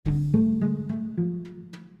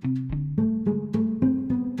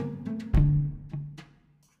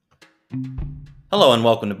Hello and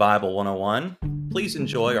welcome to Bible 101. Please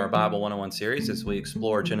enjoy our Bible 101 series as we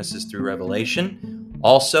explore Genesis through Revelation.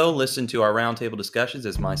 Also, listen to our roundtable discussions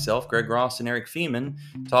as myself, Greg Ross, and Eric Feeman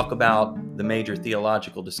talk about the major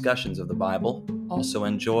theological discussions of the Bible. Also,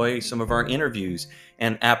 enjoy some of our interviews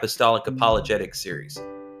and Apostolic Apologetics series.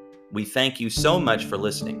 We thank you so much for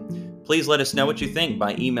listening. Please let us know what you think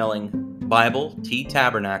by emailing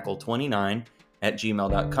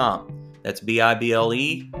BibleTtabernacle29@gmail.com. That's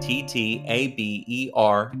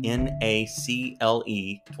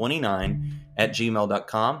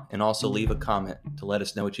BibleTtabernacle29@gmail.com, and also leave a comment to let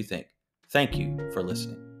us know what you think. Thank you for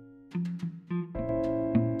listening.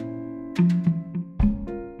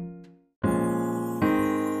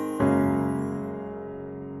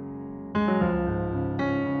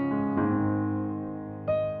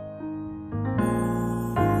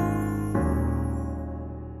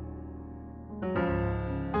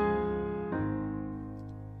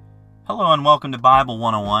 Hello and welcome to Bible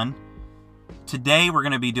 101. Today we're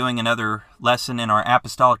going to be doing another lesson in our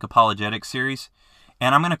Apostolic Apologetics series,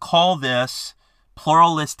 and I'm going to call this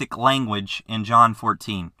Pluralistic Language in John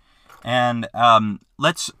 14. And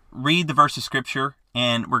let's read the verse of Scripture,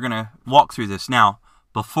 and we're going to walk through this. Now,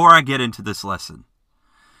 before I get into this lesson,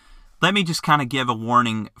 let me just kind of give a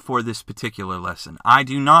warning for this particular lesson. I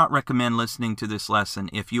do not recommend listening to this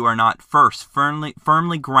lesson if you are not first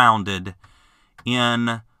firmly grounded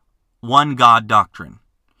in one God doctrine.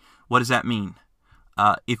 What does that mean?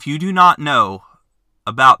 If you do not know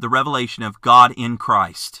about the revelation of God in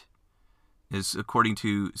Christ, is according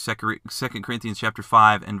to 2 Corinthians chapter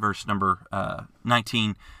 5 and verse number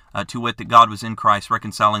 19, to wit, that God was in Christ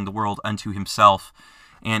reconciling the world unto himself.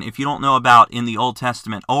 And if you don't know about in the Old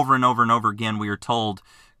Testament, over and over and over again, we are told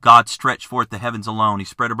God stretched forth the heavens alone. He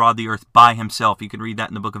spread abroad the earth by himself. You can read that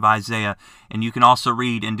in the book of Isaiah. And you can also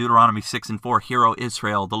read in Deuteronomy 6:4, Hear, O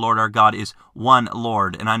Israel, the Lord our God is one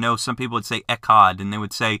Lord. And I know some people would say echad, and they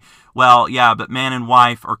would say, well, yeah, but man and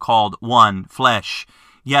wife are called one, flesh.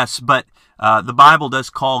 Yes, but the Bible does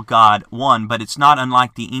call God one, but it's not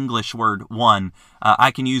unlike the English word one. I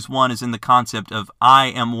can use one as in the concept of I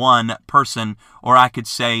am one person, or I could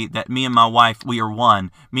say that me and my wife, we are one,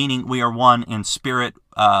 meaning we are one in spirit,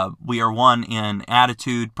 we are one in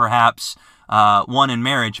attitude, perhaps one in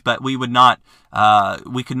marriage, but we could not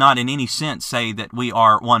in any sense say that we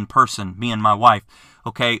are one person, me and my wife.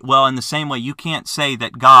 Okay, well, in the same way, you can't say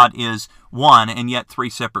that God is one and yet three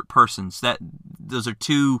separate persons. Those are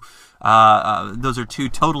two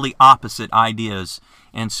totally opposite ideas,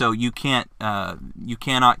 and so you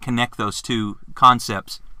cannot connect those two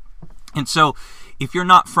concepts. And so, if you're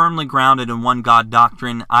not firmly grounded in one God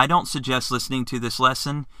doctrine, I don't suggest listening to this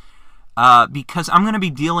lesson because I'm going to be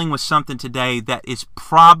dealing with something today that is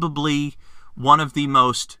probably one of the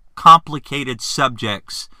most complicated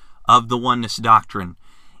subjects of the oneness doctrine.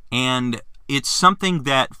 And it's something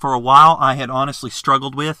that for a while I had honestly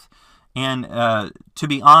struggled with. And to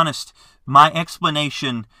be honest, my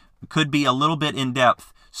explanation could be a little bit in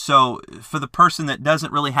depth. So for the person that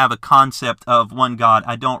doesn't really have a concept of one God,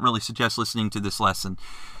 I don't really suggest listening to this lesson.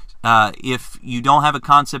 If you don't have a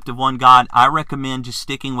concept of one God, I recommend just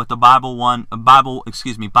sticking with the Bible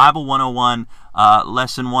 101,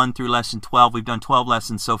 lesson 1 through lesson 12. We've done 12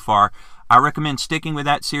 lessons so far. I recommend sticking with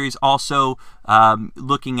that series. Also,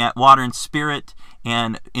 looking at water and spirit,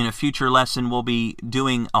 and in a future lesson, we'll be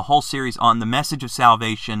doing a whole series on the message of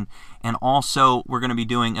salvation, and also we're going to be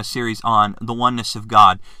doing a series on the oneness of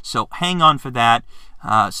God. So hang on for that.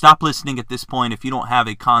 Stop listening at this point if you don't have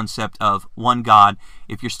a concept of one God.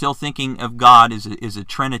 If you're still thinking of God as a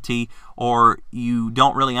Trinity, or you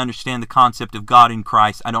don't really understand the concept of God in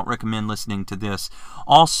Christ, I don't recommend listening to this.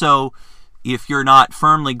 Also, if you're not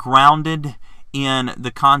firmly grounded in the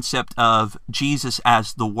concept of Jesus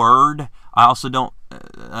as the Word, I also don't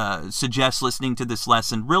suggest listening to this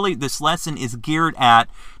lesson. Really, this lesson is geared at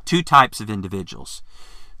two types of individuals.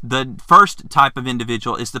 The first type of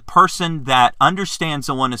individual is the person that understands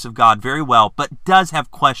the oneness of God very well, but does have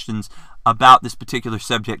questions about this particular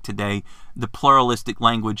subject today, the pluralistic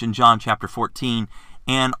language in John chapter 14.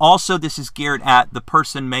 And also this is geared at the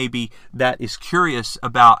person maybe that is curious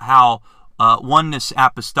about how oneness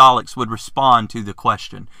apostolics would respond to the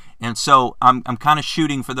question. And so I'm kind of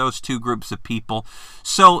shooting for those two groups of people.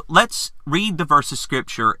 So let's read the verse of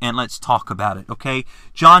Scripture and let's talk about it, okay?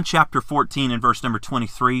 John chapter 14 and verse number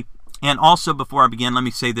 23. And also, before I begin, let me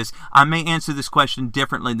say this. I may answer this question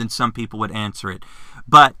differently than some people would answer it.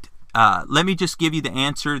 But let me just give you the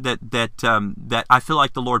answer that I feel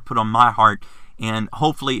like the Lord put on my heart, and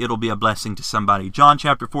hopefully it'll be a blessing to somebody. John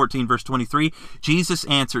chapter 14, verse 23, Jesus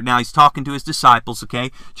answered. Now he's talking to his disciples, okay?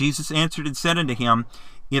 Jesus answered and said unto him,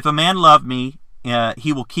 If a man love me,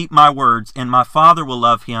 he will keep my words, and my Father will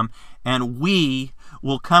love him, and we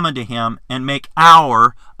will come unto him and make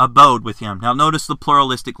our abode with him. Now notice the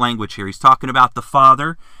pluralistic language here. He's talking about the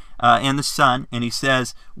Father and the Son, and he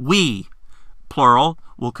says, we, plural,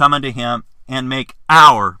 will come unto him and make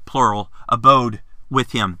our, plural, abode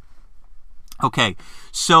with him. Okay,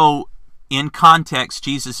 so in context,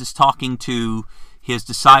 Jesus is talking to his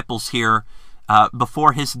disciples here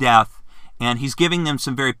before his death, and he's giving them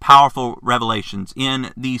some very powerful revelations.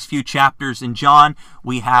 In these few chapters in John,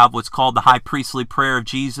 we have what's called the high priestly prayer of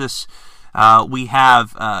Jesus. We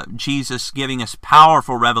have Jesus giving us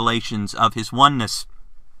powerful revelations of his oneness.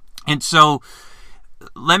 And so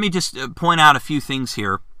let me just point out a few things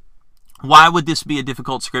here. Why would this be a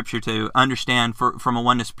difficult scripture to understand from a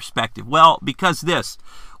oneness perspective? Well, because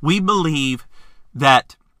we believe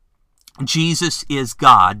that Jesus is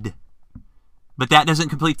God. But that doesn't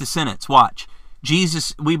complete the sentence. Watch.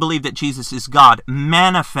 We believe that Jesus is God,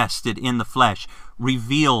 manifested in the flesh,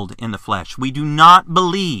 revealed in the flesh. We do not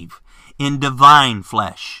believe in divine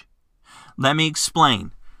flesh. Let me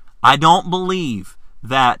explain. I don't believe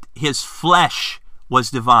that his flesh was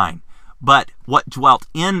divine, but what dwelt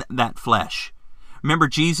in that flesh. Remember,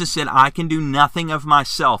 Jesus said, I can do nothing of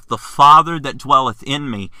myself. The Father that dwelleth in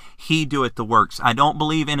me, he doeth the works. I don't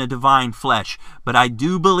believe in a divine flesh, but I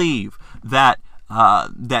do believe that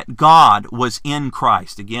God was in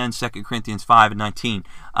Christ. Again, 2 Corinthians 5:19.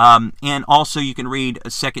 And also you can read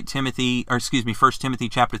 1 Timothy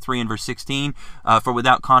chapter 3 and verse 16. For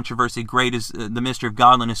without controversy, great is the mystery of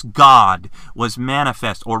godliness. God was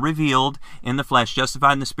manifest or revealed in the flesh,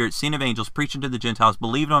 justified in the Spirit, seen of angels, preached unto the Gentiles,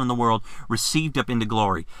 believed on in the world, received up into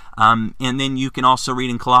glory. And then you can also read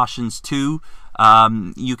in Colossians 2,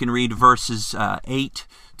 you can read verses 8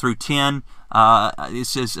 through 10. It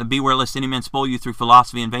says, beware lest any man spoil you through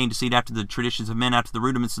philosophy and vain deceit, after the traditions of men, after the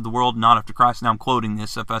rudiments of the world, not after Christ. Now I'm quoting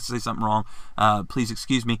this. If I say something wrong, please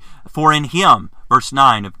excuse me. For in him, verse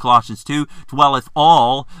 9 of Colossians 2, dwelleth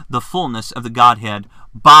all the fullness of the Godhead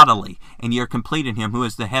bodily, and ye are complete in him, who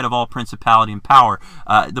is the head of all principality and power.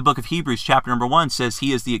 The book of Hebrews chapter number 1 says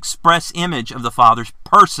he is the express image of the Father's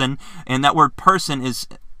person, and that word person is,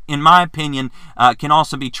 in my opinion, can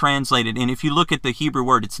also be translated, and if you look at the Hebrew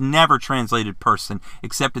word, it's never translated person,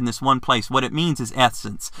 except in this one place. What it means is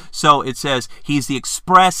essence. So it says he's the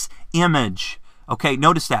express image. Okay,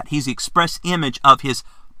 notice that. He's the express image of his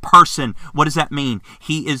person. What does that mean?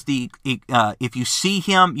 He is if you see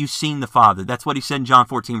him, you've seen the Father. That's what he said in John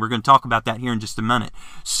 14. We're going to talk about that here in just a minute.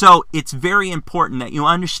 So it's very important that you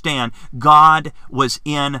understand God was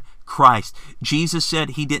in Christ. Jesus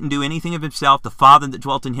said he didn't do anything of himself. The Father that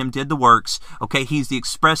dwelt in him did the works. Okay, he's the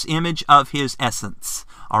express image of his essence.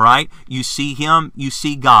 All right, you see him, you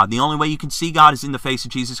see God. The only way you can see God is in the face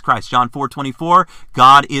of Jesus Christ. John 4:24,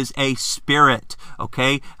 God is a spirit.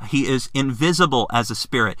 Okay, he is invisible as a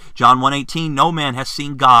spirit. John 1:18, no man has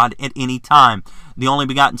seen God at any time. The only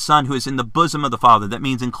begotten Son, who is in the bosom of the Father, that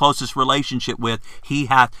means in closest relationship with, he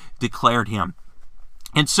hath declared him.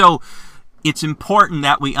 And so it's important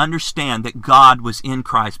that we understand that God was in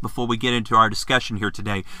Christ before we get into our discussion here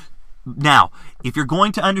today. Now, if you're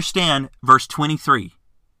going to understand verse 23,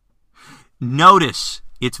 notice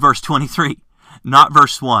it's verse 23, not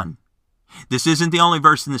verse 1. This isn't the only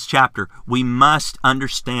verse in this chapter. We must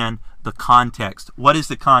understand the context. What is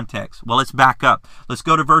the context? Well, let's back up. Let's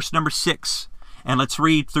go to verse number 6, and let's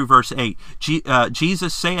read through verse 8.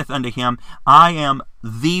 Jesus saith unto him, I am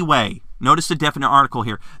the way. Notice the definite article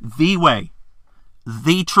here. The way,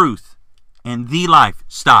 the truth, and the life.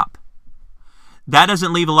 Stop. That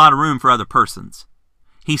doesn't leave a lot of room for other persons.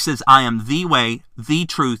 He says, I am the way, the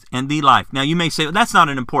truth, and the life. Now you may say, well, that's not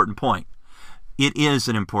an important point. It is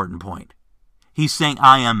an important point. He's saying,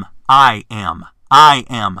 I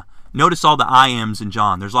am. Notice all the I ams in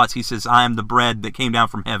John. There's lots. He says, I am the bread that came down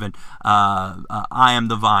from heaven. I am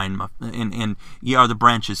the vine, and ye are the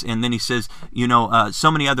branches. And then he says,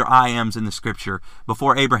 so many other I ams in the scripture.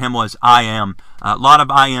 Before Abraham was, I am. A lot of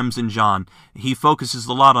I ams in John. He focuses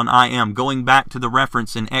a lot on I am, going back to the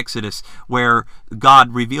reference in Exodus where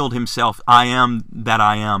God revealed himself, I am that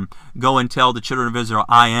I am. Go and tell the children of Israel,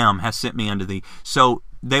 I am has sent me unto thee. So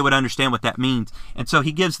they would understand what that means. And so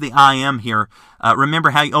he gives the I am here.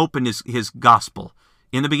 Remember how he opened his gospel.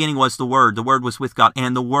 In the beginning was the Word was with God,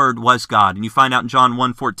 and the Word was God. And you find out in John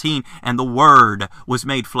 1:14, and the Word was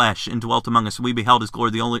made flesh and dwelt among us. And we beheld his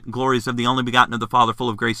glory, the glories of the only begotten of the Father, full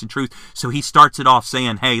of grace and truth. So he starts it off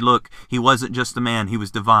saying, hey, look, he wasn't just a man, he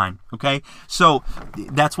was divine. Okay? So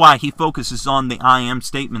that's why he focuses on the I am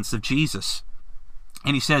statements of Jesus.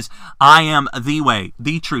 And he says, I am the way,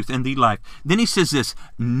 the truth, and the life. Then he says this,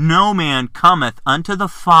 no man cometh unto the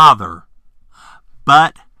Father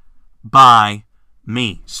but by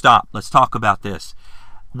me. Stop. Let's talk about this.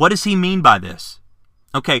 What does he mean by this?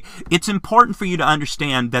 Okay, it's important for you to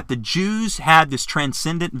understand that the Jews had this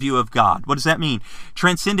transcendent view of God. What does that mean?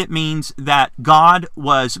 Transcendent means that God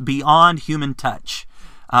was beyond human touch.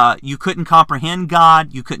 You couldn't comprehend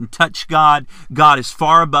God. You couldn't touch God. God is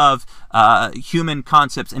far above human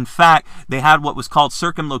concepts. In fact, they had what was called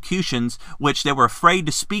circumlocutions, which they were afraid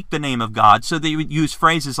to speak the name of God. So they would use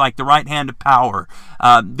phrases like the right hand of power.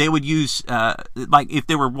 They would use, like if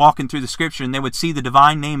they were walking through the scripture and they would see the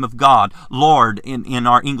divine name of God, Lord, in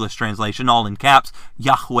our English translation, all in caps,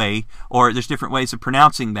 Yahweh, or there's different ways of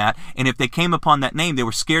pronouncing that. And if they came upon that name, they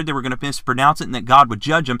were scared they were going to mispronounce it and that God would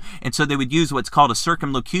judge them. And so they would use what's called a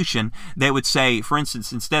circumlocution. They would say, for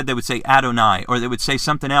instance, instead they would say Adonai, or they would say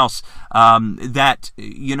something else that,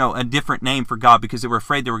 a different name for God, because they were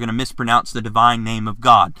afraid they were going to mispronounce the divine name of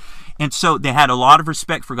God. And so they had a lot of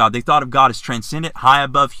respect for God. They thought of God as transcendent, high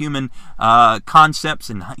above human concepts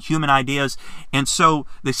and human ideas. And so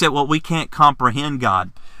they said, well, we can't comprehend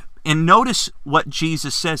God. And notice what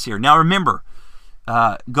Jesus says here. Now remember,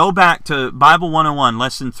 go back to Bible 101,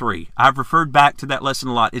 Lesson 3. I've referred back to that lesson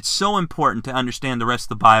a lot. It's so important to understand the rest of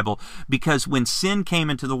the Bible, because when sin came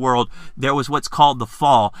into the world, there was what's called the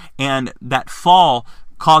fall. And that fall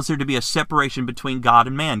caused there to be a separation between God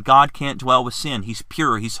and man. God can't dwell with sin. He's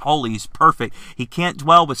pure. He's holy. He's perfect. He can't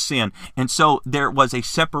dwell with sin. And so there was a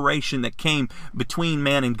separation that came between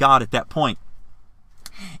man and God at that point.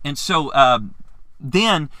 And so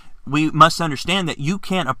then we must understand that you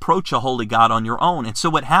can't approach a holy God on your own. And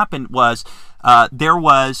so what happened was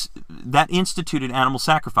that instituted animal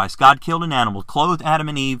sacrifice. God killed an animal, clothed Adam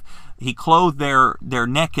and Eve. He clothed their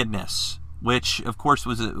nakedness, which of course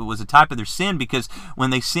was a type of their sin, because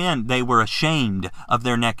when they sinned, they were ashamed of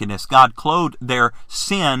their nakedness. God clothed their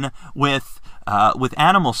sin with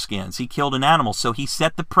animal skins. He killed an animal, so he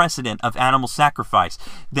set the precedent of animal sacrifice.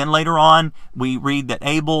 Then later on, we read that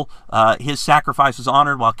Abel, his sacrifice was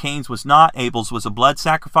honored while Cain's was not. Abel's was a blood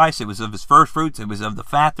sacrifice. It was of his first fruits. It was of the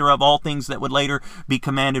fat thereof, all things that would later be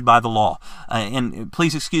commanded by the law. And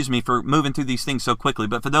please excuse me for moving through these things so quickly,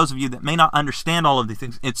 but for those of you that may not understand all of these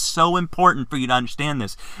things, it's so important for you to understand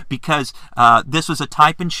this, because this was a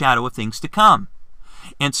type and shadow of things to come.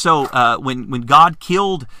 And so when God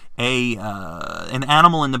killed an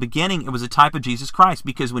animal in the beginning, it was a type of Jesus Christ,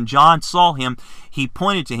 because when John saw him, he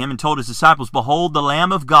pointed to him and told his disciples, "Behold the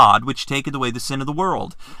Lamb of God, which taketh away the sin of the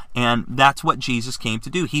world." And that's what Jesus came to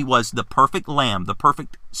do. He was the perfect lamb, the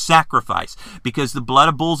perfect sacrifice, because the blood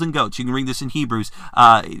of bulls and goats, you can read this in Hebrews,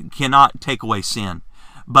 cannot take away sin.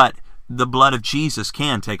 But the blood of Jesus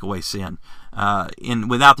can take away sin.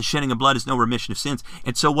 And without the shedding of blood is no remission of sins.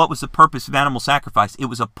 And so what was the purpose of animal sacrifice? It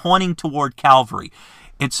was a pointing toward Calvary.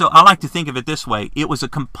 And so I like to think of it this way. It was a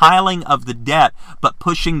compiling of the debt, but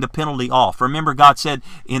pushing the penalty off. Remember, God said,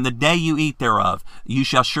 "In the day you eat thereof, you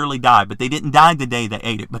shall surely die." But they didn't die the day they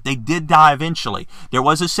ate it, but they did die eventually. There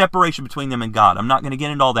was a separation between them and God. I'm not going to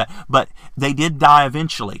get into all that, but they did die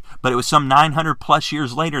eventually. But it was some 900 plus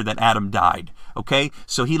years later that Adam died. Okay,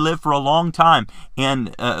 so he lived for a long time,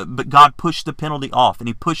 and but God pushed the penalty off, and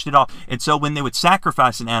he pushed it off. And so when they would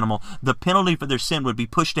sacrifice an animal, the penalty for their sin would be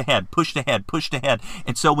pushed ahead, pushed ahead, pushed ahead.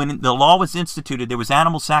 And so when the law was instituted, there was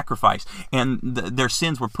animal sacrifice, and their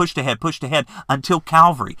sins were pushed ahead until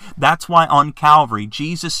Calvary. That's why on Calvary,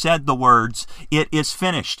 Jesus said the words, "It is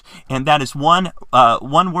finished." And that is one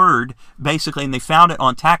word, basically, and they found it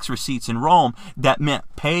on tax receipts in Rome, that meant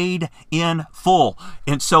paid in full.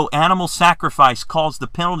 And so animal sacrifice caused the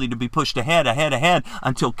penalty to be pushed ahead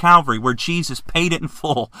until Calvary, where Jesus paid it in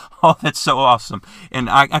full. Oh, that's so awesome. And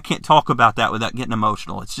I can't talk about that without getting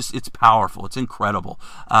emotional. It's powerful. It's incredible.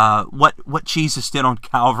 What Jesus did on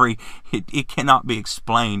Calvary, it cannot be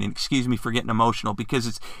explained. And excuse me for getting emotional,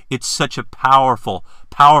 because it's such a powerful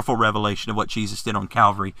revelation of what Jesus did on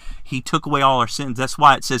Calvary. He took away all our sins. That's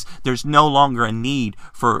why it says there's no longer a need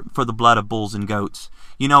for the blood of bulls and goats.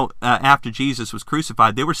 After Jesus was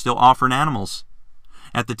crucified, they were still offering animals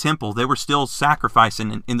at the temple. They were still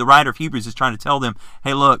sacrificing. And the writer of Hebrews is trying to tell them,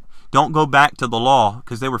 hey, look, don't go back to the law,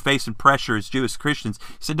 because they were facing pressure as Jewish Christians.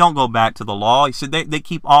 He said, don't go back to the law. He said, they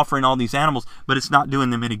keep offering all these animals, but it's not doing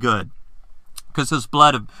them any good, because this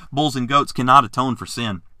blood of bulls and goats cannot atone for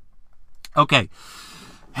sin. Okay,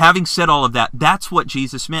 having said all of that, that's what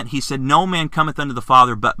Jesus meant. He said, no man cometh unto the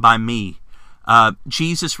Father but by me.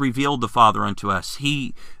 Jesus revealed the Father unto us.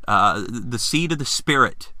 The seed of the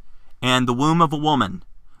Spirit and the womb of a woman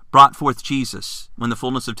brought forth Jesus. When the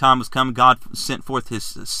fullness of time was come, God sent forth his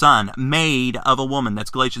Son, made of a woman.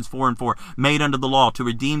 That's Galatians 4:4. Made under the law, to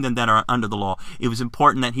redeem them that are under the law. It was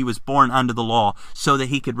important that he was born under the law so that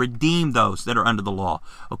he could redeem those that are under the law.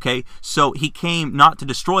 Okay? So he came not to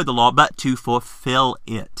destroy the law, but to fulfill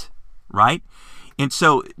it. Right? And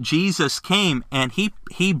so Jesus came and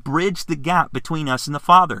he bridged the gap between us and the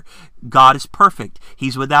Father. God is perfect.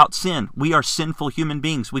 He's without sin. We are sinful human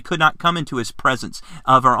beings. We could not come into his presence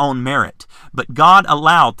of our own merit. But God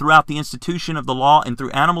allowed throughout the institution of the law and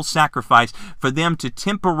through animal sacrifice for them to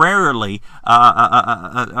temporarily,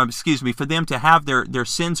 for them to have their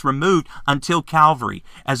sins removed until Calvary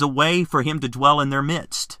as a way for him to dwell in their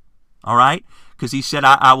midst. All right? Because he said,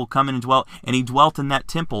 I will come in and dwell, and he dwelt in that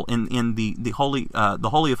temple in the Holy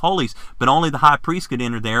of Holies, but only the high priest could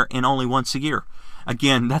enter there, and only once a year.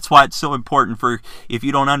 Again, that's why it's so important if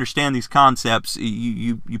you don't understand these concepts,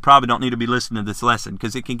 you probably don't need to be listening to this lesson,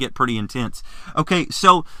 because it can get pretty intense. Okay,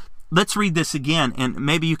 so let's read this again, and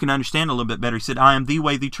maybe you can understand a little bit better. He said, I am the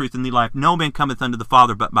way, the truth, and the life. No man cometh unto the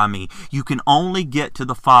Father but by me. You can only get to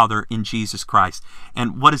the Father in Jesus Christ.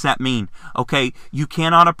 And what does that mean? Okay, you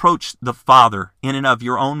cannot approach the Father in and of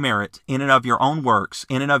your own merit, in and of your own works,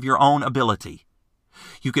 in and of your own ability.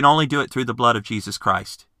 You can only do it through the blood of Jesus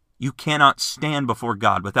Christ. You cannot stand before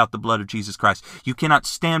God without the blood of Jesus Christ. You cannot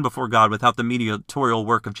stand before God without the mediatorial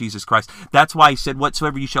work of Jesus Christ. That's why he said,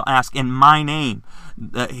 whatsoever you shall ask in my name,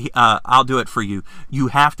 I'll do it for you. You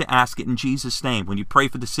have to ask it in Jesus' name. When you pray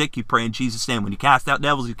for the sick, you pray in Jesus' name. When you cast out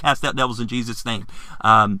devils, you cast out devils in Jesus' name.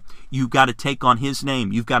 You've got to take on his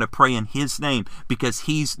name. You've got to pray in his name because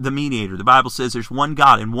he's the mediator. The Bible says there's one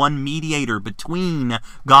God and one mediator between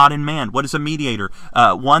God and man. What is a mediator?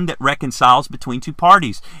 One that reconciles between two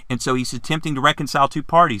parties. And so he's attempting to reconcile two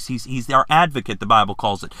parties. He's our advocate, the Bible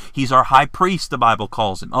calls it. He's our high priest, the Bible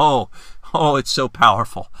calls him. Oh, it's so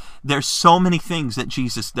powerful. There's so many things that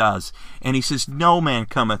Jesus does. And he says, no man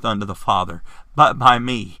cometh unto the Father but by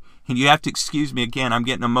me. And you have to excuse me again, I'm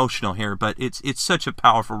getting emotional here, but it's such a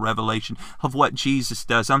powerful revelation of what Jesus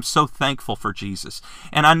does. I'm so thankful for Jesus.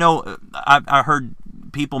 And I know I heard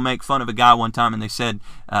people make fun of a guy one time, and they said,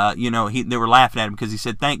 they were laughing at him because he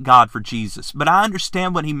said, thank God for Jesus. But I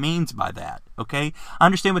understand what he means by that, okay? I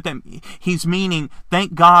understand what that he's meaning,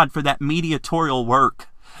 thank God for that mediatorial work.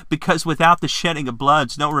 Because without the shedding of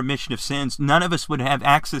bloods, no remission of sins, none of us would have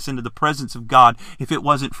access into the presence of God if it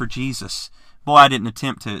wasn't for Jesus. Boy, I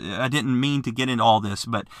didn't mean to get into all this,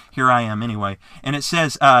 but here I am anyway. And it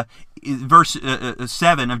says, verse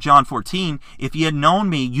 7 of John 14, if ye had known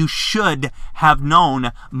me, you should have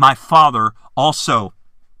known my Father also.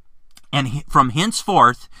 And from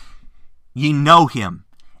henceforth ye know him,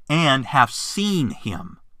 and have seen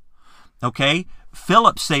him. Okay?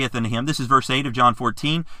 Philip saith unto him, this is verse 8 of John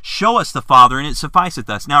 14, show us the Father, and it sufficeth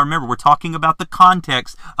us. Now remember, we're talking about the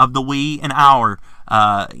context of the we and our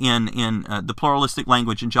in the pluralistic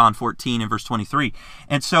language in John 14 and verse 23.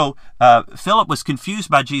 And so Philip was confused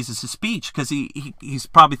by Jesus' speech because he's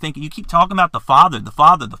probably thinking, you keep talking about the Father, the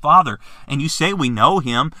Father, the Father, and you say we know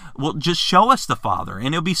him. Well, just show us the Father, and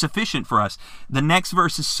it'll be sufficient for us. The next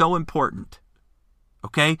verse is so important.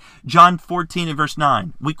 Okay? John 14 and verse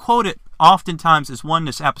 9. We quote it oftentimes as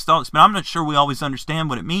oneness apostolics, but I'm not sure we always understand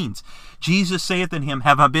what it means. Jesus saith unto him,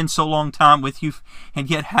 have I been so long time with you, and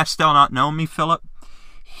yet hast thou not known me, Philip?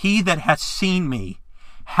 He that hath seen me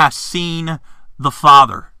hath seen the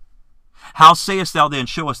Father. How sayest thou then,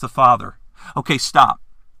 show us the Father? Okay, stop.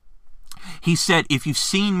 He said, if you've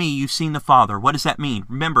seen me, you've seen the Father. What does that mean?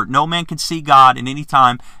 Remember, no man can see God at any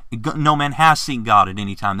time. No man has seen God at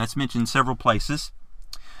any time. That's mentioned in several places.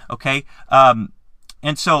 Okay?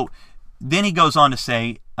 And so then he goes on to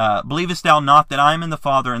say, believest thou not that I am in the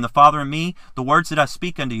Father, and the Father in me? The words that I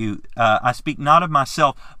speak unto you, I speak not of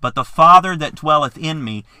myself, but the Father that dwelleth in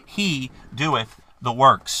me, he doeth the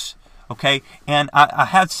works. Okay, and I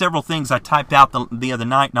had several things I typed out the other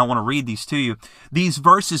night, and I want to read these to you. These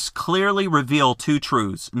verses clearly reveal two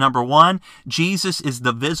truths. Number one, Jesus is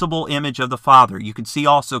the visible image of the Father. You can see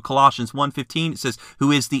also Colossians 1:15, it says,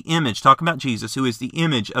 who is the image, talking about Jesus, who is the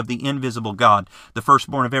image of the invisible God, the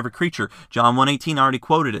firstborn of every creature. John 1:18, I already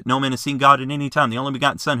quoted it. No man has seen God at any time. The only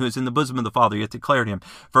begotten Son who is in the bosom of the Father, yet declared him.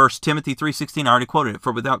 1 Timothy 3:16, I already quoted it.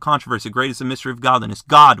 For without controversy, great is the mystery of godliness.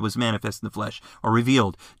 God was manifest in the flesh, or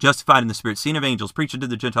revealed, justified in the Spirit, seen of angels, preached to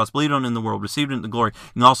the Gentiles, believed on in the world, received into glory.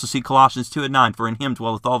 You can also see Colossians 2:9, for in him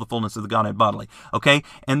dwelleth all the fullness of the Godhead bodily. Okay?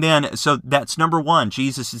 And then, so that's number one.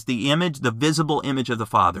 Jesus is the image, the visible image of the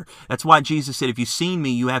Father. That's why Jesus said, if you've seen me,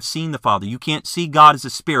 you have seen the Father. You can't see God as a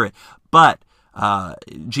spirit, but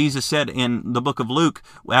Jesus said in the book of Luke,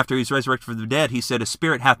 after he was resurrected from the dead, he said, "A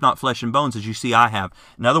spirit hath not flesh and bones, as you see I have."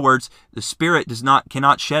 In other words, the spirit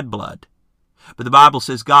cannot shed blood. But the Bible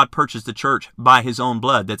says God purchased the church by his own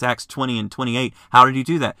blood. That's Acts 20 and 28. How did he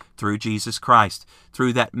do that? Through Jesus Christ,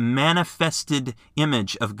 through that manifested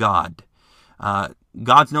image of God.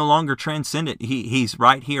 God's no longer transcendent. He's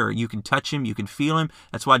right here. You can touch him. You can feel him.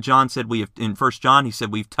 That's why John said, in 1 John, he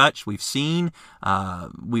said, we've touched, we've seen,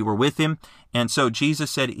 we were with him. And so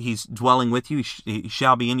Jesus said he's dwelling with you. He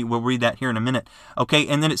shall be in you. We'll read that here in a minute. Okay,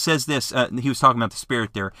 and then it says this. He was talking about the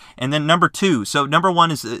Spirit there. And then number two. So number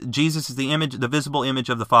one is Jesus is the image, the visible image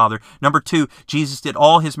of the Father. Number two, Jesus did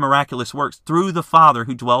all his miraculous works through the Father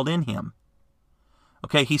who dwelled in him.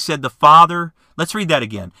 Okay, he said the Father. Let's read that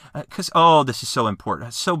again. Because, this is so important.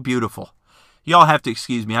 It's so beautiful. Y'all have to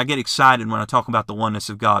excuse me. I get excited when I talk about the oneness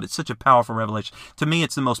of God. It's such a powerful revelation. To me,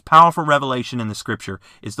 it's the most powerful revelation in the Scripture,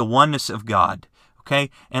 is the oneness of God. Okay?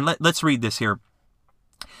 And let's read this here.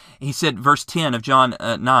 He said, verse 10 of John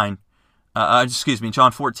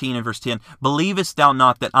John 14 and verse 10, "Believest thou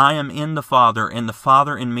not that I am in the Father, and the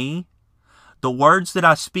Father in me? The words that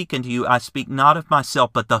I speak unto you, I speak not of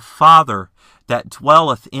myself, but the Father that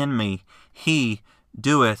dwelleth in me, he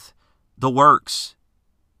doeth the works."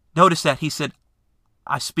 Notice that he said,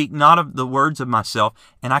 I speak not of the words of myself,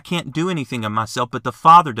 and I can't do anything of myself, but the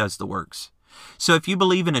Father does the works. So if you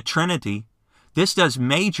believe in a Trinity, this does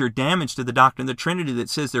major damage to the doctrine of the Trinity that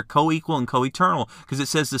says they're co-equal and co-eternal, because it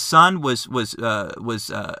says the Son was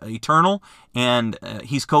eternal, and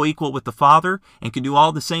he's co-equal with the Father and can do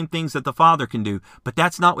all the same things that the Father can do. But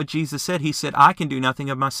that's not what Jesus said. He said, I can do nothing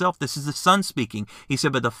of myself. This is the Son speaking. He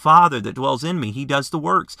said, but the Father that dwells in me, he does the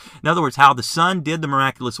works. In other words, how the Son did the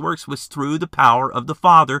miraculous works was through the power of the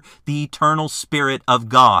Father, the eternal Spirit of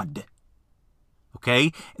God.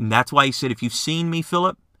 Okay? And that's why he said, if you've seen me,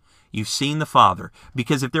 Philip, you've seen the Father.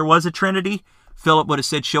 Because if there was a Trinity, Philip would have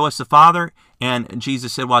said, show us the Father. And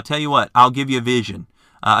Jesus said, well, I'll tell you what, I'll give you a vision.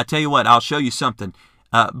 I'll tell you what, I'll show you something.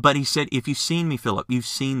 But he said, if you've seen me, Philip, you've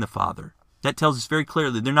seen the Father. That tells us very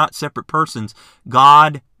clearly they're not separate persons.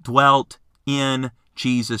 God dwelt in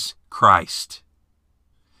Jesus Christ.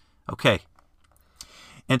 Okay.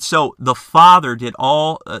 And so the Father did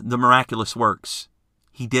all the miraculous works.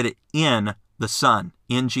 He did it in the Son,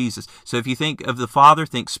 in Jesus. So if you think of the Father,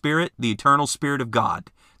 think Spirit, the eternal Spirit of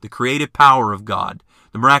God, the creative power of God,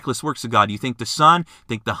 the miraculous works of God. You think the Son,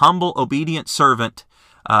 think the humble, obedient servant,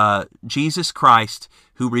 Jesus Christ,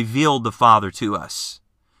 who revealed the Father to us,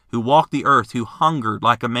 who walked the earth, who hungered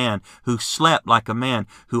like a man, who slept like a man,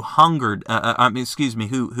 who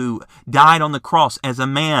who died on the cross as a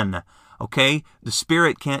man. Okay? The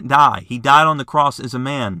Spirit can't die. He died on the cross as a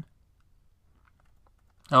man.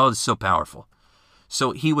 Oh, this is so powerful.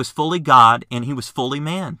 So he was fully God and he was fully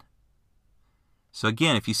man. So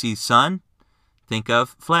again, if you see Son, think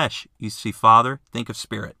of flesh. You see Father, think of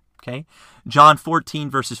Spirit. Okay? John 14,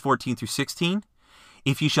 verses 14 through 16.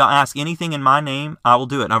 If you shall ask anything in my name, I will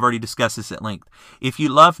do it. And I've already discussed this at length. If you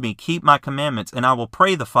love me, keep my commandments, and I will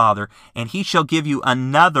pray the Father, and he shall give you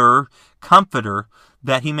another Comforter,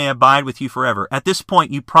 that he may abide with you forever. At this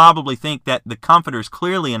point, you probably think that the Comforter is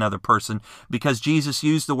clearly another person because Jesus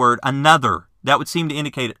used the word another. That would seem to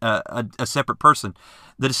indicate a separate person.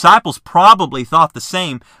 The disciples probably thought the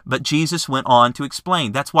same, but Jesus went on to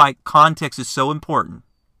explain. That's why context is so important.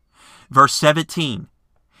 Verse 17,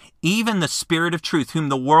 even the Spirit of truth, whom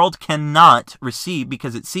the world cannot receive,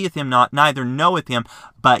 because it seeth him not, neither knoweth him,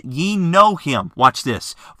 but ye know him. Watch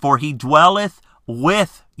this. For he dwelleth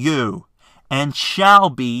with you, and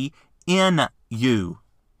shall be in you.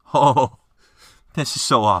 Oh, this is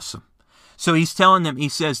so awesome. So he's telling them, he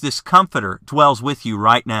says, this Comforter dwells with you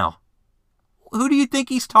right now. Who do you think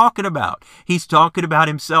he's talking about? He's talking about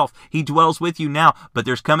himself. He dwells with you now, but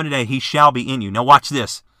there's coming a day he shall be in you. Now watch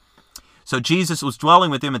this. So Jesus was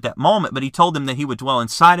dwelling with them at that moment, but he told them that he would dwell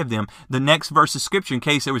inside of them. The next verse of Scripture, in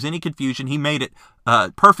case there was any confusion, he made it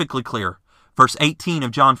perfectly clear. Verse 18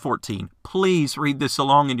 of John 14. Please read this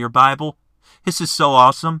along in your Bible. This is so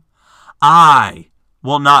awesome. I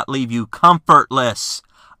will not leave you comfortless.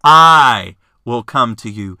 I will come to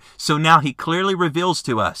you. So now he clearly reveals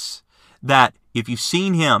to us that if you've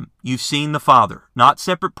seen him, you've seen the Father. Not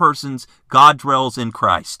separate persons. God dwells in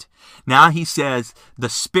Christ. Now he says the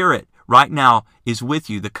Spirit right now is with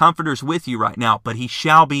you. The Comforter's with you right now, but he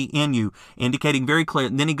shall be in you, indicating very clear.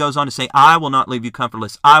 And then he goes on to say, I will not leave you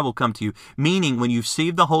comfortless. I will come to you. Meaning, when you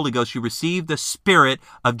receive the Holy Ghost, you receive the Spirit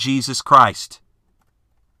of Jesus Christ.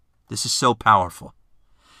 This is so powerful.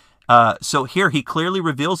 So here he clearly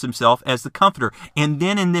reveals himself as the Comforter. And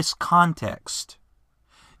then in this context,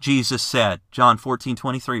 Jesus said, John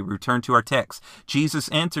 14:23, return to our text. Jesus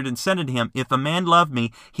answered and said unto him, If a man love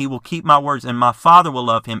me, he will keep my words, and my Father will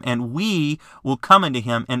love him, and we will come unto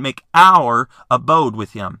him and make our abode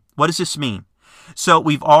with him. What does this mean? So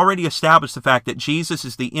we've already established the fact that Jesus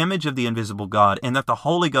is the image of the invisible God and that the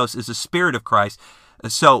Holy Ghost is the Spirit of Christ.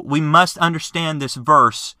 So we must understand this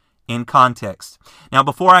verse in context. Now,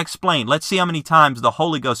 before I explain, let's see how many times the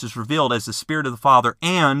Holy Ghost is revealed as the Spirit of the Father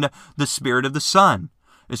and the Spirit of the Son.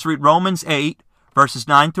 Let's read Romans 8, verses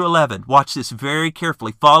 9 through 11. Watch this very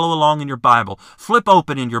carefully. Follow along in your Bible. Flip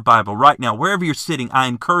open in your Bible right now. Wherever you're sitting, I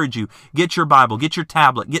encourage you, get your Bible, get your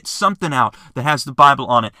tablet, get something out that has the Bible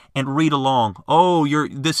on it and read along. Oh,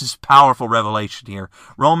 this is powerful revelation here.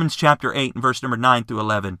 Romans chapter 8 and verse number 9 through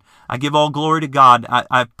 11. I give all glory to God.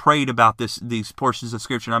 I've prayed about these portions of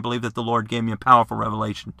Scripture, and I believe that the Lord gave me a powerful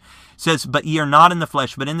revelation. It says, But ye are not in the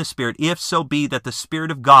flesh, but in the Spirit, if so be that the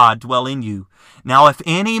Spirit of God dwell in you. Now, if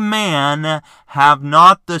any man have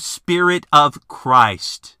not the Spirit of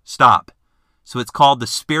Christ. Stop. So it's called the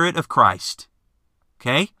Spirit of Christ.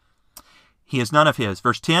 Okay? He is none of his.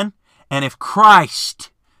 Verse 10, And if Christ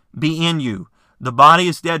be in you, the body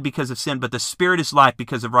is dead because of sin, but the Spirit is life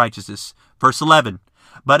because of righteousness. Verse 11,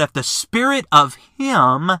 But if the Spirit of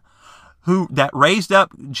him that raised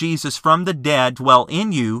up Jesus from the dead dwell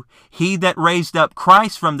in you, he that raised up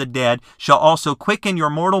Christ from the dead shall also quicken your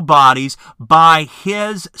mortal bodies by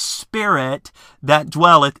his Spirit that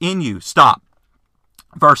dwelleth in you. Stop.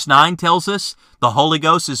 Verse 9 tells us the Holy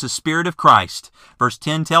Ghost is the Spirit of Christ. Verse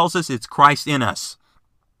 10 tells us it's Christ in us.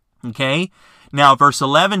 Okay? Now, verse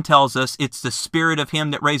 11 tells us it's the Spirit of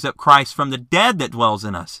him that raised up Christ from the dead that dwells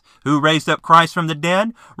in us. Who raised up Christ from the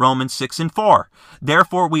dead? Romans 6 and 4.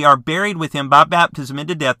 Therefore, we are buried with him by baptism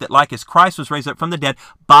into death, that like as Christ was raised up from the dead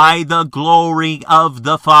by the glory of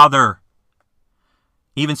the Father.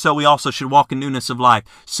 Even so, we also should walk in newness of life.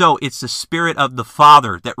 So, it's the Spirit of the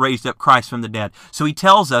Father that raised up Christ from the dead. So, he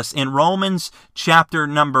tells us in Romans chapter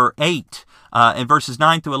number 8, in verses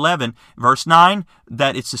 9 through 11, verse 9,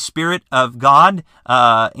 that it's the Spirit of God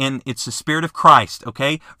and it's the Spirit of Christ,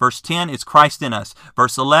 okay? Verse 10, it's Christ in us.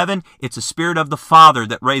 Verse 11, it's the Spirit of the Father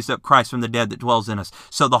that raised up Christ from the dead that dwells in us.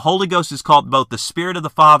 So the Holy Ghost is called both the Spirit of the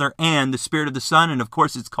Father and the Spirit of the Son, and of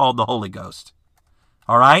course it's called the Holy Ghost.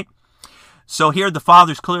 All right? So here the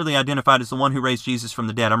Father is clearly identified as the one who raised Jesus from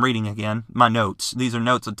the dead. I'm reading again my notes. These are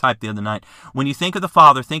notes I typed the other night. When you think of the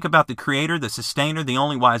Father, think about the Creator, the Sustainer, the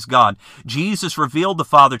only wise God. Jesus revealed the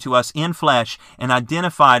Father to us in flesh and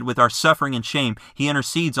identified with our suffering and shame. He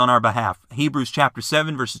intercedes on our behalf. Hebrews chapter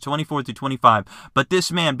 7, verses 24 through 25. But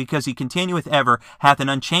this man, because he continueth ever, hath an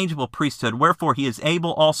unchangeable priesthood, wherefore he is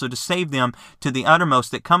able also to save them to the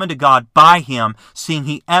uttermost that come unto God by him, seeing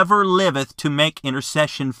he ever liveth to make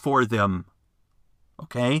intercession for them.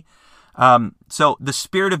 Okay? So the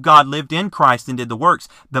Spirit of God lived in Christ and did the works.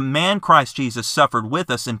 The man Christ Jesus suffered with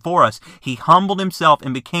us and for us. He humbled himself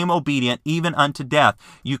and became obedient even unto death.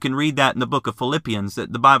 You can read that in the book of Philippians.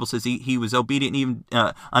 That the Bible says he was obedient even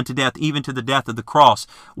unto death, even to the death of the cross.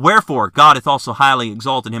 Wherefore God hath also highly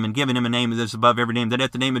exalted him and given him a name that is above every name, that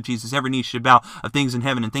at the name of Jesus every knee should bow, of things in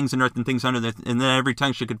heaven and things in earth and things under the earth, and that every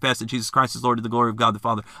tongue should confess that Jesus Christ is Lord, to the glory of God the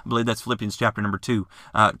Father. I believe that's Philippians chapter number 2.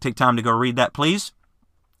 Take time to go read that, please.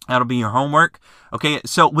 That'll be your homework. Okay,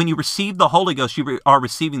 so when you receive the Holy Ghost, you are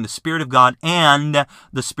receiving the Spirit of God and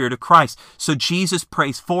the Spirit of Christ. So Jesus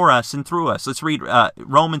prays for us and through us. Let's read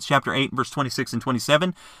Romans chapter 8, verse 26 and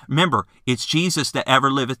 27. Remember, it's Jesus that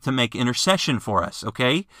ever liveth to make intercession for us,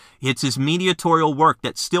 okay? It's his mediatorial work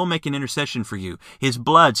that's still making intercession for you. His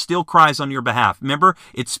blood still cries on your behalf. Remember,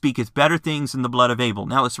 it speaketh better things than the blood of Abel.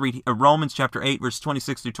 Now let's read Romans chapter 8, verse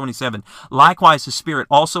 26 through 27. Likewise, the Spirit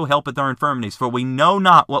also helpeth our infirmities, for we know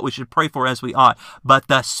not what we should pray for as we ought, but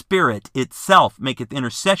the Spirit itself maketh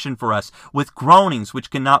intercession for us with groanings which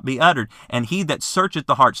cannot be uttered. And he that searcheth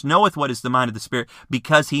the hearts knoweth what is the mind of the Spirit,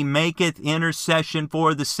 because he maketh intercession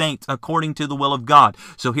for the saints according to the will of God.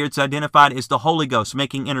 So here it's identified as the Holy Ghost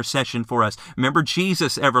making intercession for us. Remember,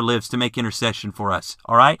 Jesus ever lives to make intercession for us.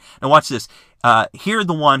 All right? Now watch this. Here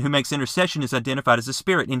the one who makes intercession is identified as the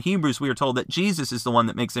Spirit. In Hebrews, we are told that Jesus is the one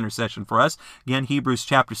that makes intercession for us. Again, Hebrews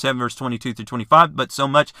chapter 7, verse 22 through 25. But so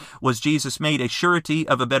much was Jesus made a surety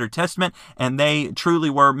of a better testament, and they truly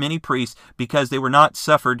were many priests, because they were not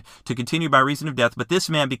suffered to continue by reason of death. But this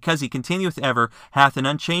man, because he continueth ever, hath an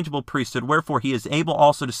unchangeable priesthood, wherefore he is able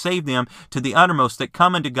also to save them to the uttermost that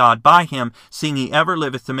come unto God by him, seeing he ever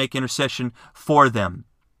liveth to make intercession for them.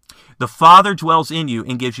 The Father dwells in you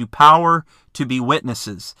and gives you power to be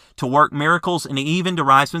witnesses, to work miracles, and even to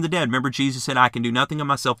rise from the dead. Remember, Jesus said, I can do nothing of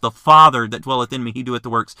myself. The Father that dwelleth in me, he doeth the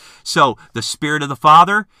works. So the Spirit of the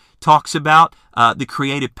Father talks about the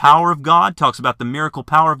creative power of God, talks about the miracle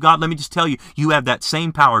power of God. Let me just tell you, you have that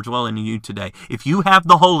same power dwelling in you today. If you have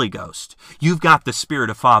the Holy Ghost, you've got the Spirit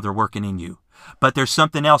of Father working in you. But there's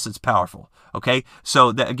something else that's powerful. Okay,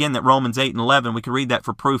 so that, again, that Romans 8 and 11, we can read that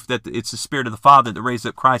for proof that it's the Spirit of the Father that raised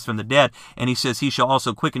up Christ from the dead. And he says, he shall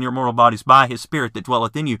also quicken your mortal bodies by his Spirit that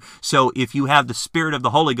dwelleth in you. So if you have the Spirit of the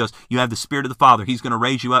Holy Ghost, you have the Spirit of the Father. He's going to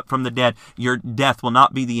raise you up from the dead. Your death will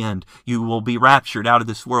not be the end. You will be raptured out of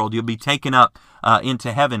this world. You'll be taken up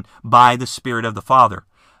into heaven by the Spirit of the Father.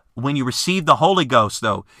 When you receive the Holy Ghost,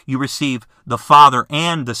 though, you receive the Father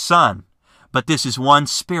and the Son. But this is one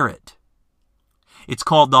Spirit. It's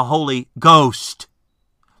called the Holy Ghost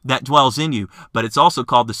that dwells in you, but it's also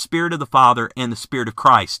called the Spirit of the Father and the Spirit of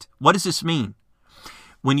Christ. What does this mean?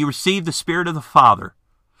 When you receive the Spirit of the Father,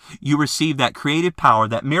 you receive that creative power,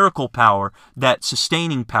 that miracle power, that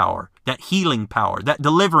sustaining power, that healing power, that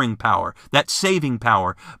delivering power, that saving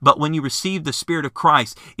power. But when you receive the Spirit of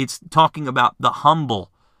Christ, it's talking about the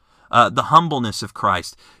humbleness of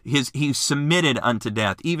Christ. He submitted unto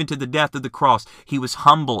death, even to the death of the cross. He was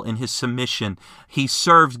humble in his submission. He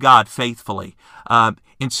served God faithfully.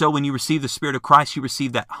 And so when you receive the Spirit of Christ, you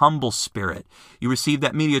receive that humble spirit. You receive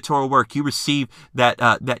that mediatorial work. You receive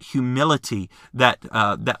that humility,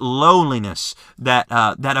 that lowliness,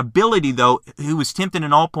 that ability, though, who was tempted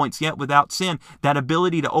in all points yet without sin, that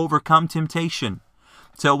ability to overcome temptation.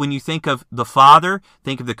 So when you think of the Father,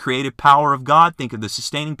 think of the creative power of God, think of the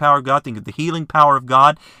sustaining power of God, think of the healing power of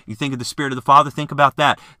God. You think of the Spirit of the Father, think about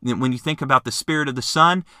that. When you think about the Spirit of the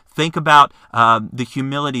Son, think about the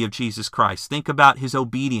humility of Jesus Christ. Think about his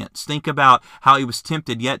obedience. Think about how he was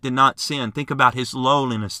tempted yet did not sin. Think about his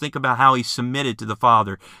lowliness. Think about how he submitted to the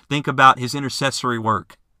Father. Think about his intercessory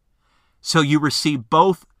work. So you receive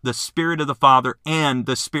both the Spirit of the Father and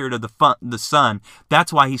the Spirit of the Son.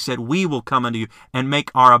 That's why he said, we will come unto you and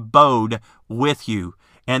make our abode with you.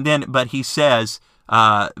 And then, but he says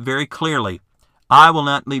very clearly, I will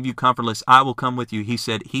not leave you comfortless. I will come with you. He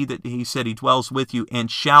said, he dwells with you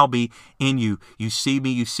and shall be in you. You see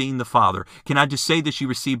me, you've seen the Father. Can I just say this? You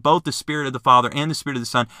receive both the Spirit of the Father and the Spirit of the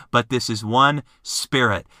Son, but this is one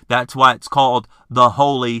Spirit. That's why it's called the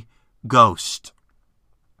Holy Ghost.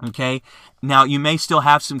 Okay, now you may still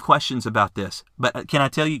have some questions about this, but can I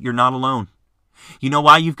tell you, you're not alone. You know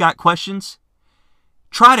why you've got questions?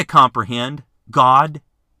 Try to comprehend God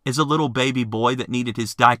as a little baby boy that needed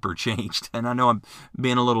his diaper changed. And I know I'm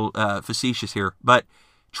being a little facetious here, but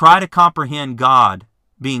try to comprehend God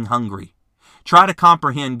being hungry. Try to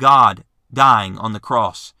comprehend God dying on the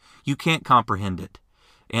cross. You can't comprehend it.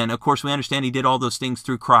 And of course, we understand he did all those things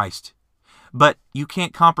through Christ. But you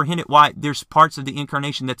can't comprehend it. Why? There's parts of the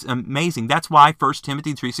incarnation that's amazing. That's why 1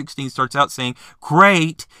 Timothy 3:16 starts out saying,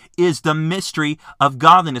 great is the mystery of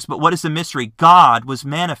godliness. But what is the mystery? God was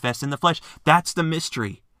manifest in the flesh. That's the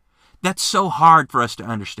mystery. That's so hard for us to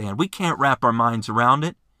understand. We can't wrap our minds around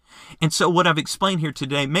it. And so what I've explained here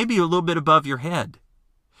today may be a little bit above your head.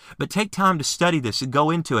 But take time to study this and go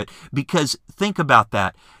into it, because think about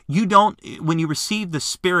that. When you receive the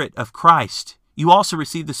Spirit of Christ, you also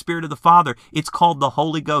receive the Spirit of the Father. It's called the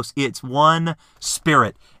Holy Ghost. It's one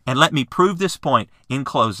Spirit. And let me prove this point in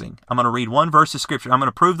closing. I'm going to read one verse of Scripture. I'm going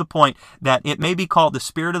to prove the point that it may be called the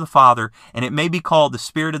Spirit of the Father, and it may be called the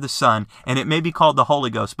Spirit of the Son, and it may be called the Holy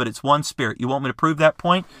Ghost, but it's one Spirit. You want me to prove that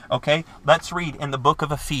point? Okay, let's read in the book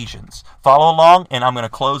of Ephesians. Follow along, and I'm going to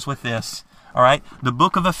close with this. All right, the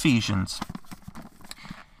book of Ephesians,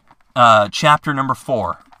 chapter number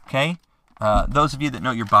 4, okay? Those of you that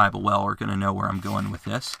know your Bible well are going to know where I'm going with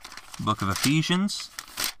this. Book of Ephesians,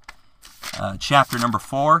 chapter number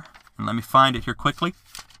 4. And let me find it here quickly.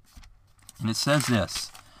 And it says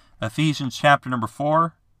this. Ephesians chapter number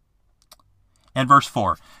 4 and verse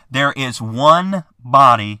 4. There is one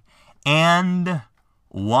body and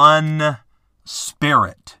one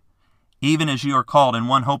Spirit, even as you are called in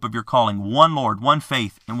one hope of your calling, one Lord, one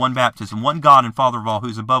faith, and one baptism, one God and Father of all, who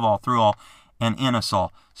is above all, through all, and in us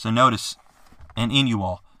all. So notice, and in you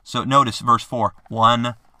all. So notice verse 4,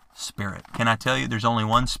 one Spirit. Can I tell you, there's only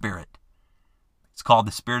one Spirit. It's called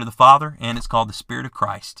the Spirit of the Father, and it's called the Spirit of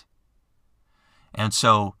Christ. And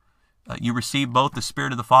so you receive both the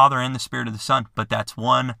Spirit of the Father and the Spirit of the Son, but that's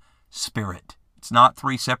one Spirit. It's not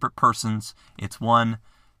three separate persons. It's one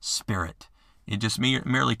Spirit. It just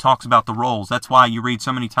merely talks about the roles. That's why you read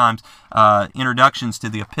so many times introductions to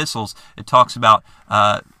the epistles. It talks about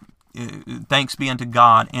thanks be unto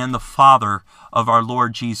God and the Father of our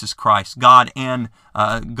Lord Jesus Christ. God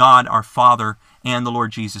our Father and the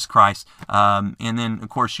Lord Jesus Christ. And then, of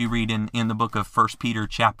course, you read in the book of 1 Peter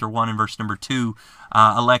chapter 1 and verse number 2,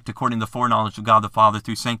 elect according to the foreknowledge of God the Father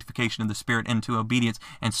through sanctification of the Spirit into obedience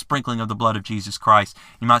and sprinkling of the blood of Jesus Christ.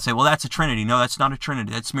 You might say, well, that's a Trinity. No, that's not a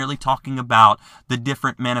Trinity. That's merely talking about the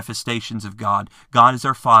different manifestations of God. God is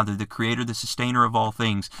our Father, the Creator, the Sustainer of all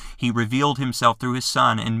things. He revealed Himself through His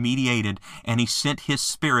Son and mediated, and He sent His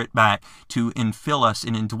Spirit back to infill us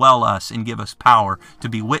and indwell us and give us power to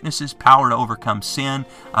be witnesses, power to overcome sin,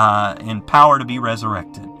 and power to be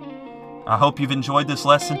resurrected. I hope you've enjoyed this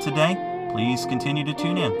lesson today. Please continue to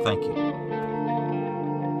tune in. Thank you.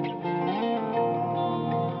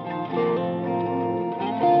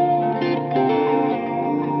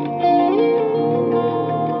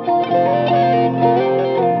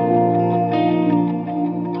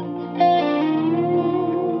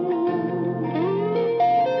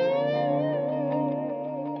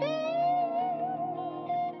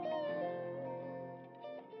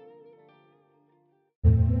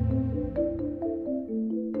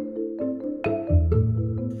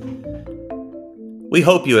 We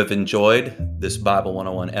hope you have enjoyed this Bible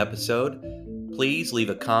 101 episode. Please leave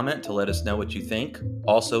a comment to let us know what you think.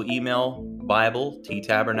 Also email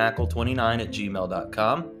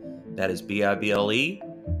BibleTtabernacle29@gmail.com. That is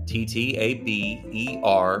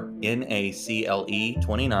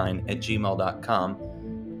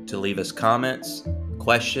BibleTtabernacle29@gmail.com to leave us comments,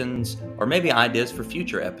 questions, or maybe ideas for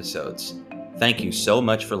future episodes. Thank you so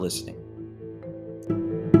much for listening.